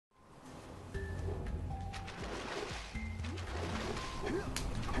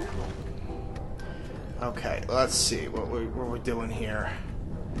Okay, let's see what we're doing here.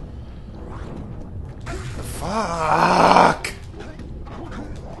 Fuck!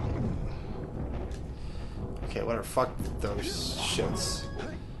 Okay, whatever. Fuck those shits.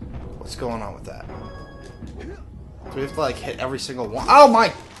 What's going on with that? Do we have to like hit every single one? Oh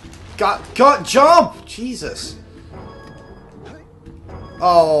my god! God, jump! Jesus.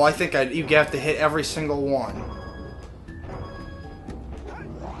 Oh, I think you have to hit every single one.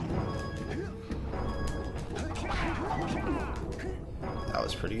 That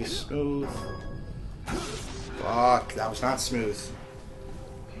was pretty smooth. Fuck, that was not smooth.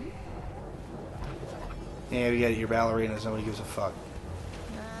 Yeah, we get it, you're ballerinas, nobody gives a fuck.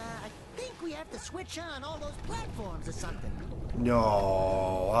 I think we have to switch on all those platforms or something.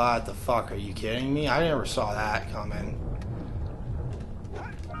 No, what the fuck, are you kidding me? I never saw that coming.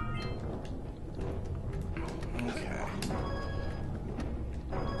 Okay.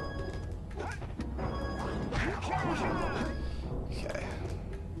 Okay.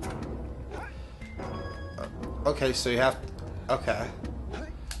 Okay, so you have... Okay.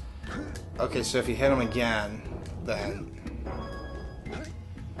 Okay, so if you hit him again, then...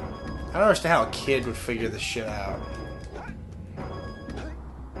 I don't understand how a kid would figure this shit out.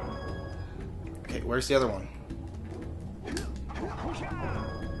 Okay, where's the other one?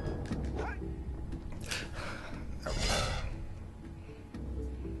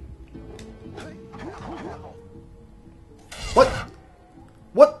 What?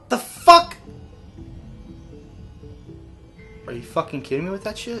 What the fuck? Are you fucking kidding me with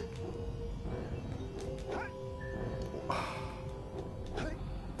that shit?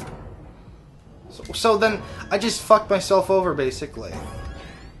 So then, I just fucked myself over, basically.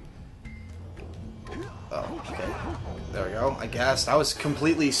 Oh, okay. There we go, I guess. That was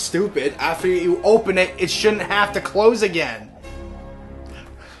completely stupid. After you open it, it shouldn't have to close again.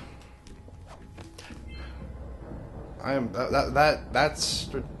 That's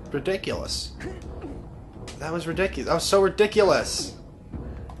ridiculous. That was ridiculous. That was so ridiculous.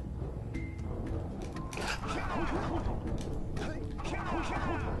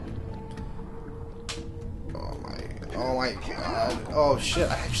 Oh my god. Oh shit,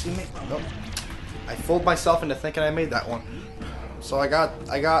 I actually made... Nope. I fooled myself into thinking I made that one. So I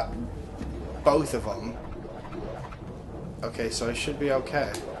got both of them. Okay, so I should be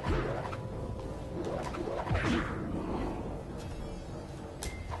okay.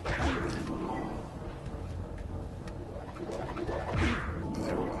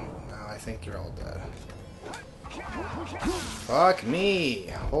 There we go. Now I think you're all dead. Fuck me.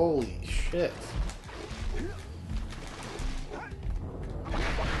 Holy shit.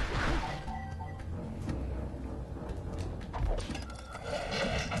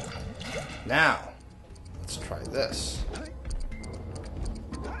 Now, let's try this.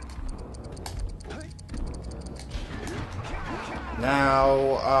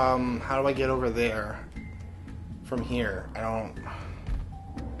 Now, how do I get over there from here? I don't...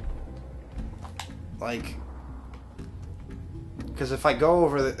 Like... Because if I go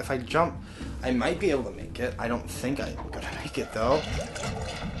over if I jump, I might be able to make it. I don't think I'm gonna make it, though.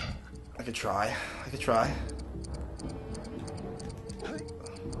 I could try. I could try.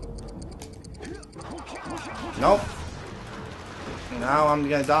 Nope. Now I'm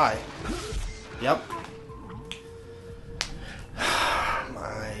gonna die. Yep.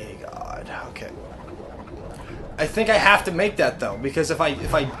 My god. Okay. I think I have to make that though, because if I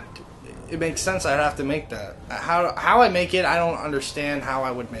it makes sense I'd have to make that. How I make it, I don't understand how I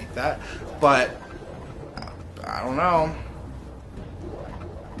would make that, but I don't know.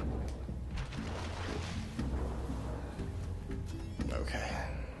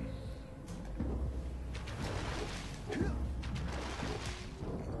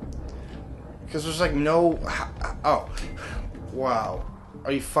 Because there's like no... Oh. Wow.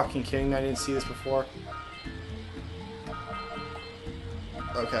 Are you fucking kidding me? I didn't see this before.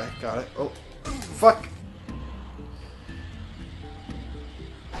 Okay, got it. Oh. Fuck!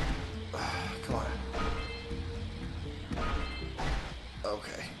 Come on.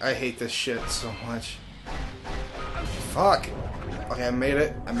 Okay. I hate this shit so much. Fuck! Okay, I made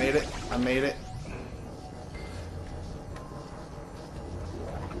it. I made it. I made it.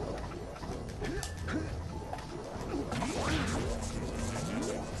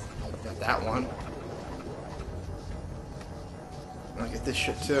 That one. I'll get this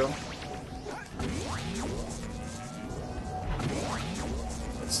shit too.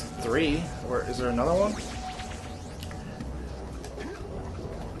 That's 3. Where is there another one?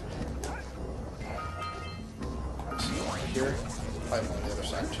 Right here. I have one on the other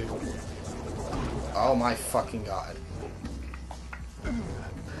side too. Oh my fucking god.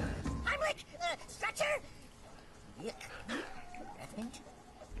 I'm like stretcher? Yuck. That thing?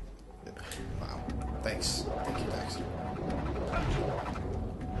 Wow. Thanks. Thank you, Daxter.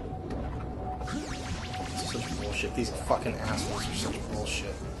 This is such bullshit. These fucking assholes are such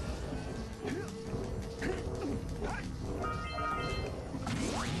bullshit.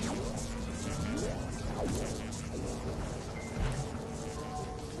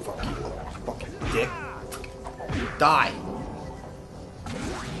 Fuck you, fucking dick. Die.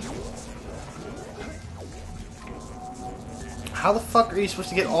 How the fuck are you supposed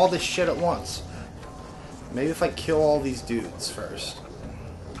to get all this shit at once? Maybe if I kill all these dudes first.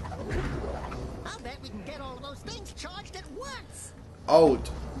 I'll bet we can get all of those things charged at once. Oh.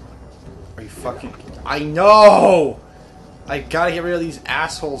 Are you fucking... I know! I gotta get rid of these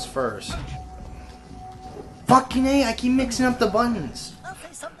assholes first. Fucking A, I keep mixing up the buttons. I'll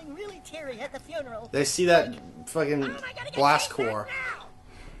say something really teary at the funeral. Did I see that fucking blast core?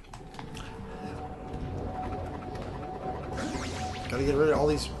 Gotta get rid of all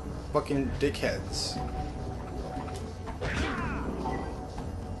these fucking dickheads.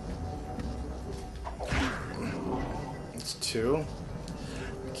 It's 2.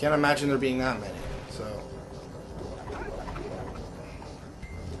 I can't imagine there being that many, so...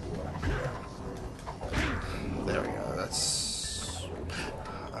 There we go, that's...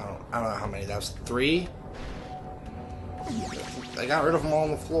 I don't know how many, that was 3? I got rid of them all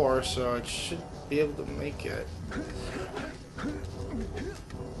on the floor, so I should be able to make it.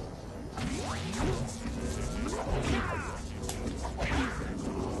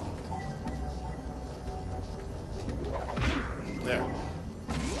 There.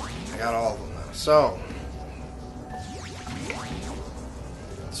 I got all of them now. So,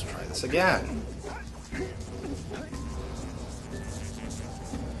 let's try this again.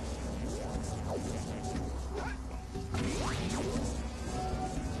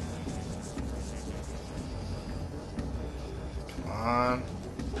 Come on.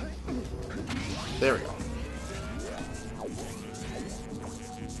 There we go.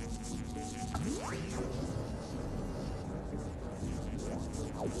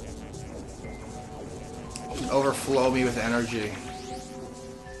 Overflow me with energy.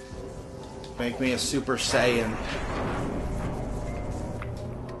 Make me a Super Saiyan.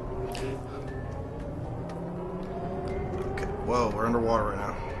 Okay. Whoa, we're underwater right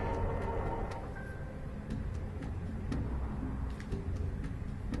now.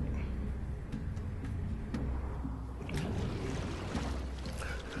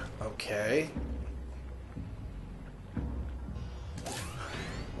 Okay.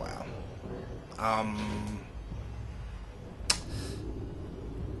 Wow.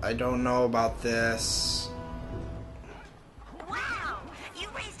 I don't know about this. Wow! You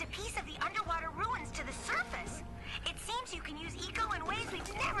raised a piece of the underwater ruins to the surface. It seems you can use eco in ways we've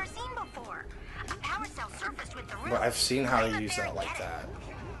never seen before. A power cell surfaced with the roof. Well, I've seen how to use that like that.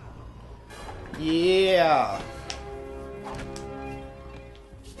 Yeah.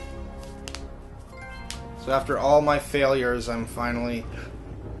 So after all my failures, I'm finally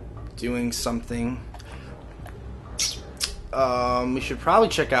doing something. We should probably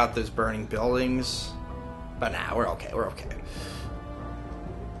check out those burning buildings. But nah, we're okay, we're okay.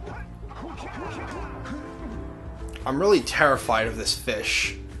 I'm really terrified of this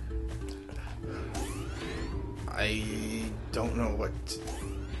fish. I don't know what to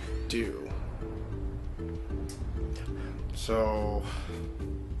do. So...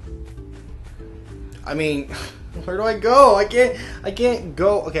 I mean, where do I go? I can't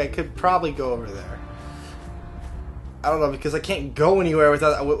go. Okay, I could probably go over there. I don't know, because I can't go anywhere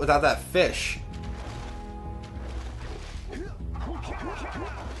without that fish.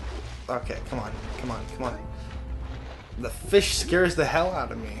 Okay, come on, come on, come on. The fish scares the hell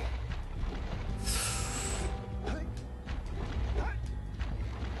out of me.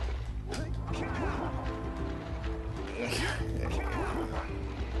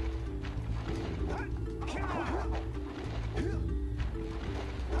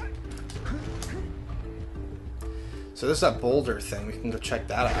 So there's that boulder thing. We can go check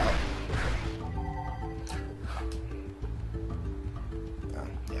that out.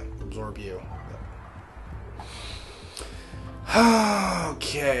 Yeah, absorb you. Yeah.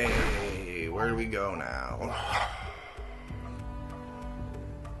 Okay, where do we go now?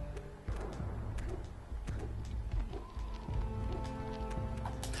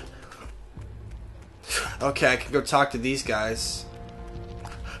 Okay, I can go talk to these guys.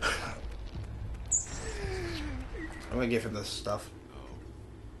 I'm gonna give him this stuff. Oh,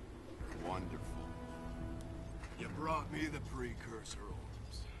 wonderful. You brought me the precursor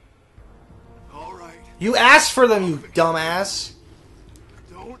orbs. All right. You asked for them, you dumbass.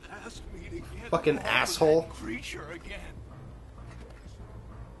 Don't ask me to get Fucking asshole. Creature again.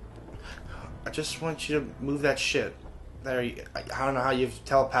 I just want you to move that shit. There, I don't know how you have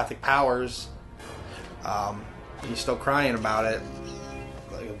telepathic powers. You're still crying about it.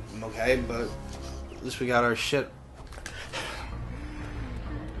 Like, okay, but at least we got our shit.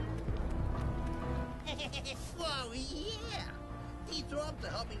 Whoa, yeah! These orbs will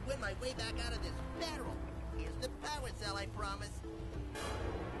help me win my way back out of this barrel. Here's the power cell, I promise.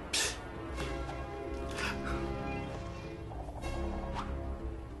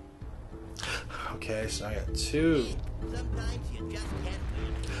 Okay, so I got 2. Sometimes you just can't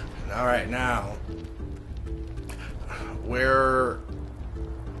win. Alright, now. Where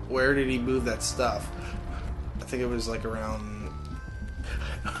did he move that stuff? I think it was like around...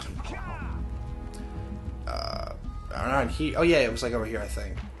 around here. Oh yeah, it was like over here, I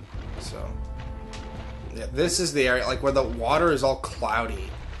think. So... yeah, this is the area, like where the water is all cloudy.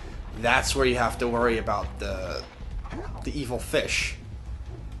 That's where you have to worry about the evil fish.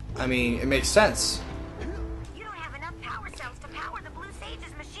 I mean, it makes sense. You don't have enough power cells to power the Blue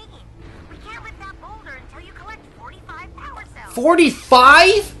Sage's machine. We can't lift that boulder until you collect 45 power cells.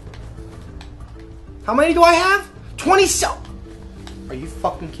 45? How many do I have? 20 cells. Are you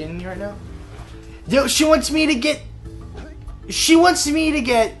fucking kidding me right now? Yo, she wants me to get... She wants me to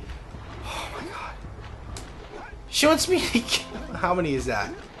get... Oh my god. She wants me to get... How many is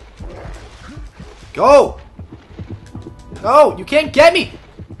that? Go! No, you can't get me!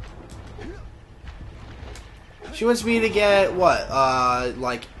 She wants me to get, what,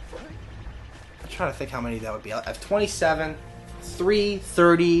 like... I'm trying to think how many that would be. I have 27, 3,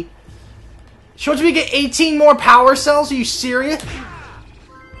 30... She wants me to get 18 more power cells? Are you serious?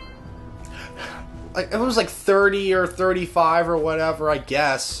 Like, it was like 30 or 35 or whatever, I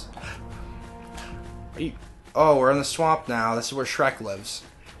guess. Are you... Oh, we're in the swamp now. This is where Shrek lives.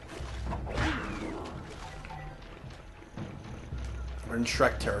 We're in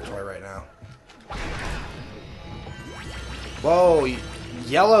Shrek territory right now. Whoa,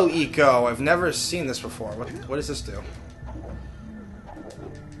 yellow eco. I've never seen this before. What does this do?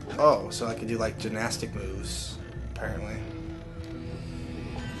 Oh, so I can do like gymnastic moves, apparently.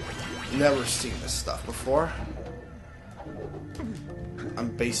 Never seen this stuff before. I'm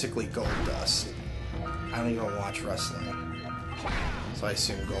basically gold dust. I don't even watch wrestling. So I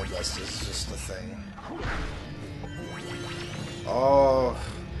assume gold dust is just a thing. Oh.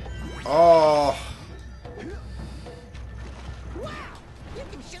 Oh.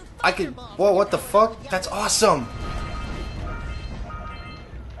 I could... Whoa, what the fuck? That's awesome!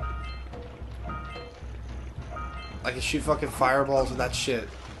 I can shoot fucking fireballs with that shit.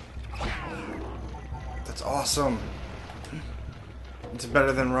 That's awesome. It's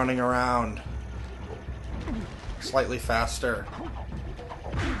better than running around. Slightly faster.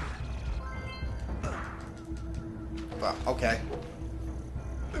 Okay.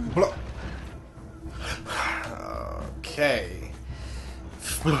 Okay.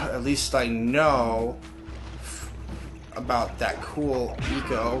 At least I know about that cool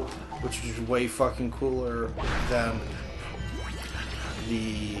eco, which is way fucking cooler than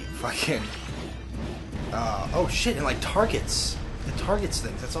the fucking... oh shit, and like targets. The targets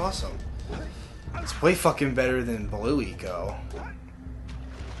things, that's awesome. It's way fucking better than Blue Eco.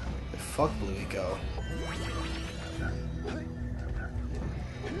 Fuck Blue Eco.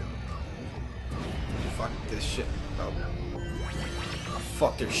 Fuck this shit. Oh.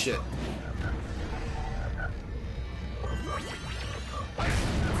 Fuck their shit.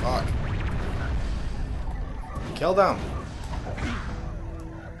 Fuck. Kill them.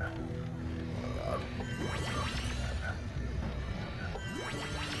 Oh god.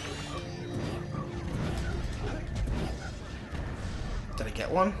 Did I get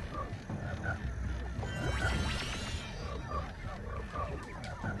one?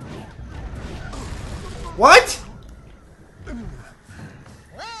 What?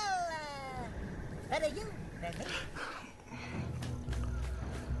 Well, better you than me.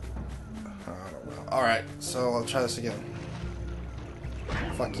 Alright, so I'll try this again.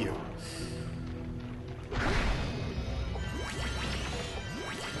 Fuck you.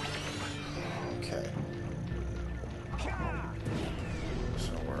 Okay.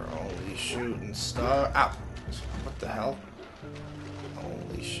 So we're only shooting star. Ow! What the hell?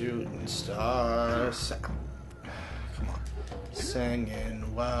 Only shooting stars. Come on. Singing,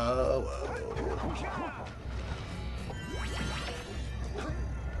 whoa, whoa.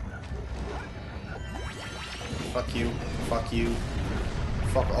 Fuck you. Fuck you.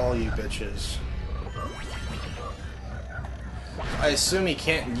 Fuck all you bitches. I assume he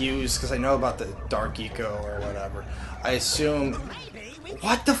can't use, because I know about the dark eco or whatever. I assume...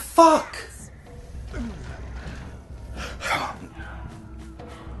 What the fuck?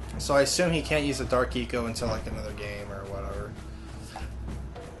 So I assume he can't use the Dark Eco until like another game or whatever.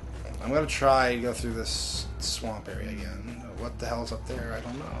 I'm gonna try to go through this swamp area again. What the hell's up there? I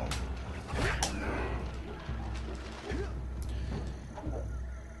don't know.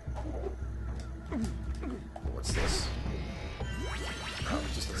 What's this? Oh,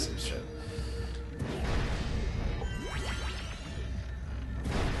 just the same shit.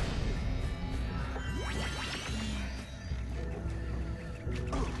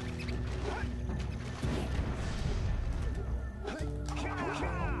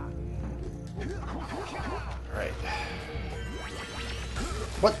 Alright.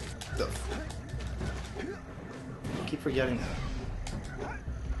 What the I keep forgetting that.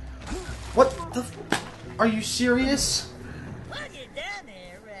 What the Are you serious? While you're down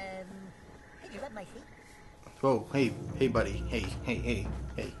there, could you rub my feet? Whoa, hey buddy. Hey.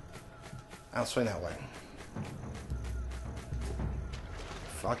 I don't swing that way.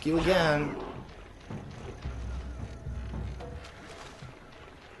 Fuck you again.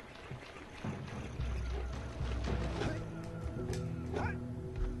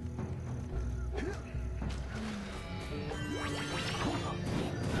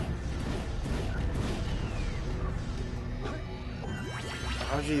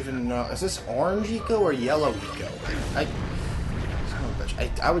 How'd you even know? Is this orange eco or yellow eco? Son of a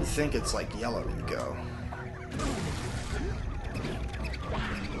bitch. I would think it's like yellow eco.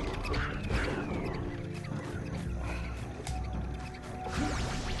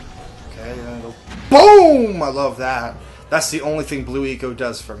 Okay, then I go boom! I love that. That's the only thing blue eco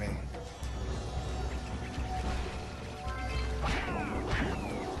does for me.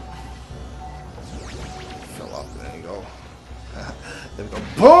 Fill up, there you go. There we go.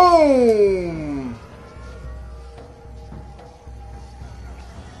 Boom!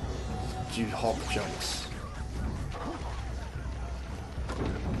 You Hulk jumps.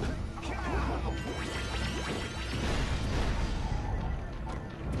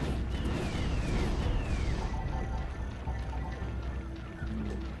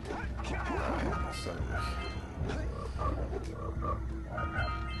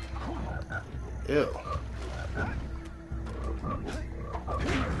 Ew.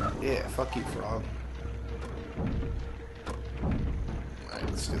 Yeah, fuck you, frog. Alright,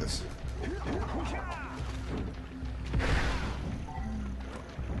 let's do this.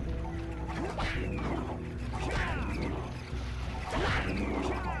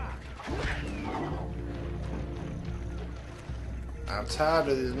 I'm tired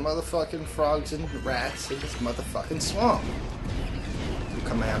of these motherfucking frogs and rats in this motherfucking swamp. You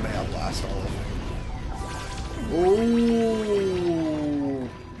Kamehameha blast all over. Ooh.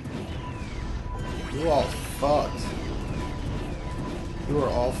 You all fucked. You are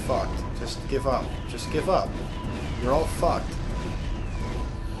all fucked. Just give up. Just give up. You're all fucked.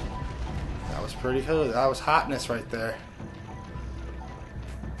 That was pretty good. That was hotness right there.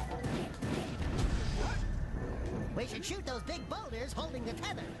 We should shoot those big boulders holding the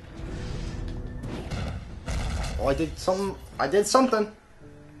tether. Well, I did something.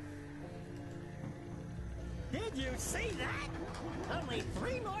 Did you see that? Only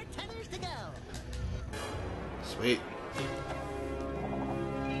 3 more tethers to go. Sweet.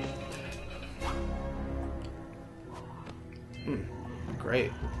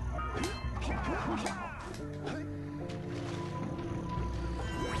 Great.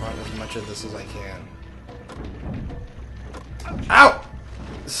 Want as much of this as I can. Ow!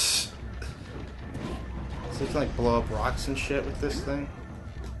 So you can like blow up rocks and shit with this thing.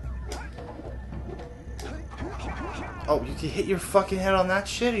 Oh, you can hit your fucking head on that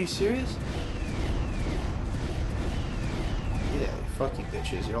shit? Are you serious? Yeah, fuck you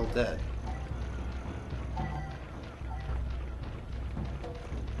bitches, you're all dead.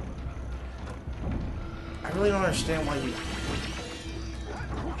 I really don't understand why you...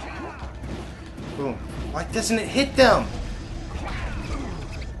 Boom. Why doesn't it hit them?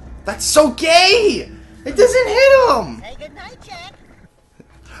 That's so gay! It doesn't hit them! Say goodnight, Jack.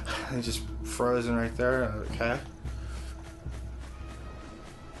 It just frozen right there. Okay.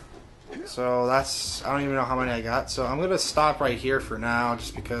 So that's... I don't even know how many I got. So I'm going to stop right here for now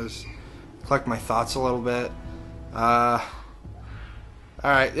just because... collect my thoughts a little bit.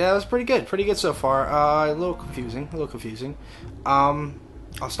 Alright, yeah, that was pretty good. Pretty good so far. A little confusing.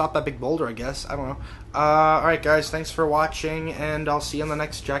 I'll stop that big boulder, I guess. I don't know. Alright, guys, thanks for watching, and I'll see you on the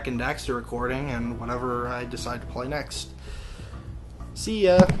next Jak and Daxter recording, and whatever I decide to play next. See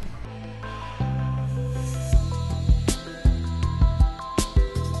ya!